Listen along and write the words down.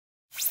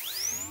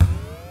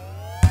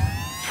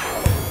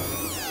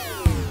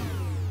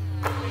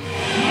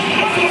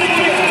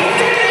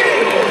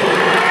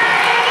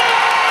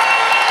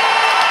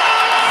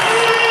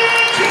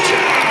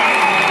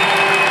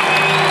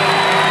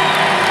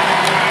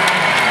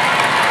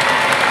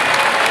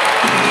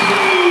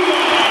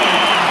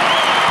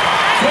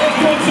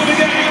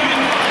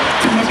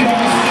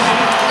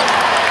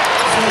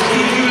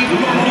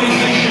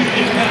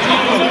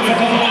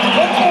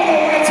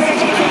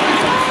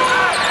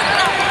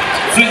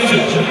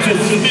Fletcher to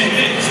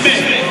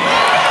Smith.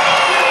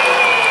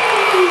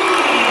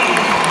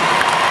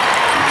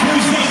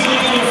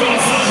 Courtside on the far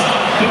side.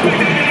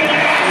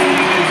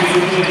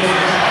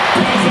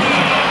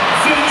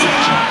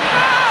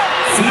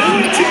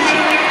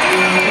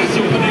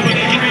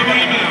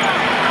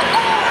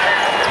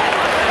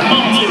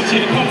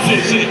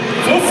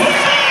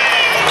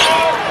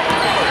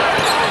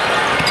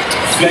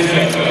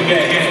 Fletcher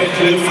again,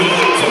 to the front.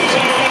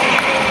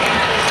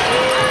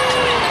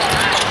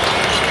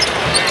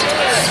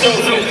 Still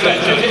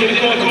Fletcher, hitting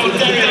the ball to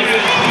Darian.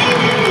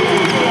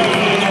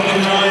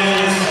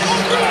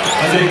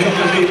 As they come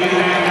to lead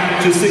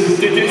back to single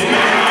digits.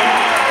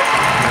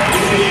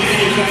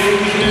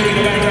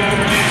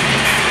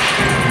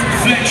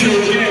 Fletcher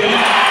again.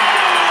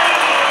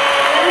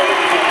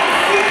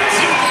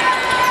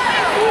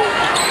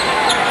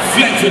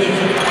 Fletcher.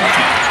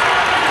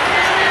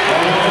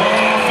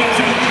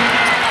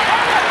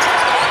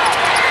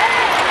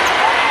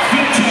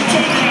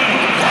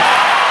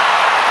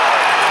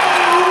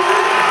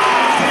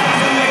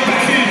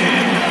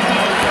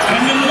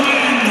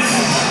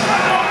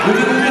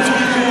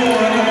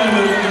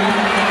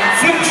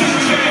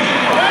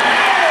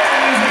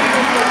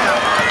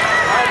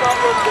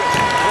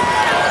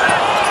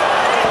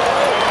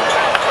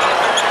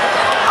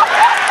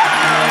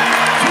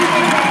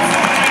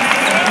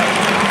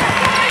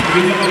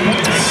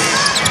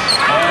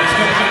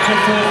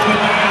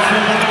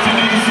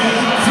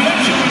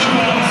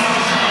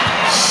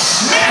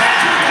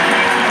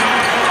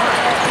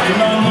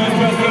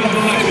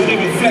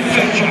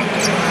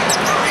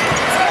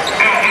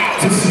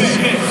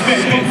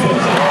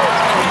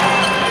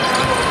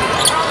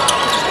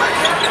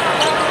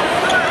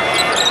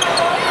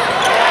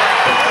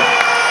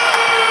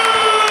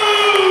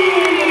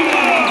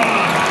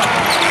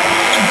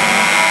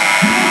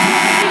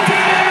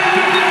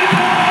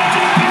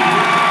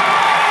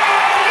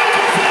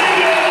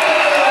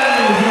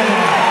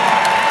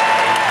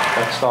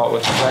 Start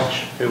with Fletch,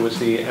 who was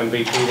the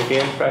MVP of the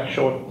game. Fletch,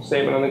 short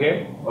statement on the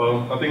game?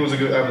 I think it was a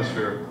good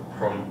atmosphere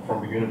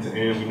from beginning to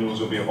end. We knew it was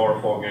going to be a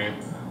hard-fought game.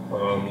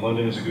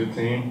 London is a good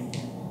team.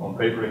 On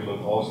paper, they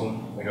looked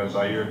awesome. They got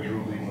Zaire,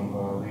 Drew leading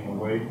the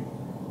way.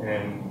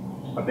 And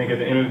I think at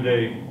the end of the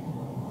day,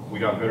 we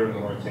got better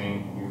than our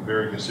team. We were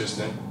very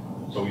consistent.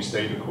 So we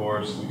stayed the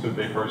course. We took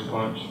their first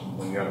punch, and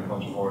we got to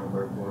punch them hard in the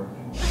third quarter.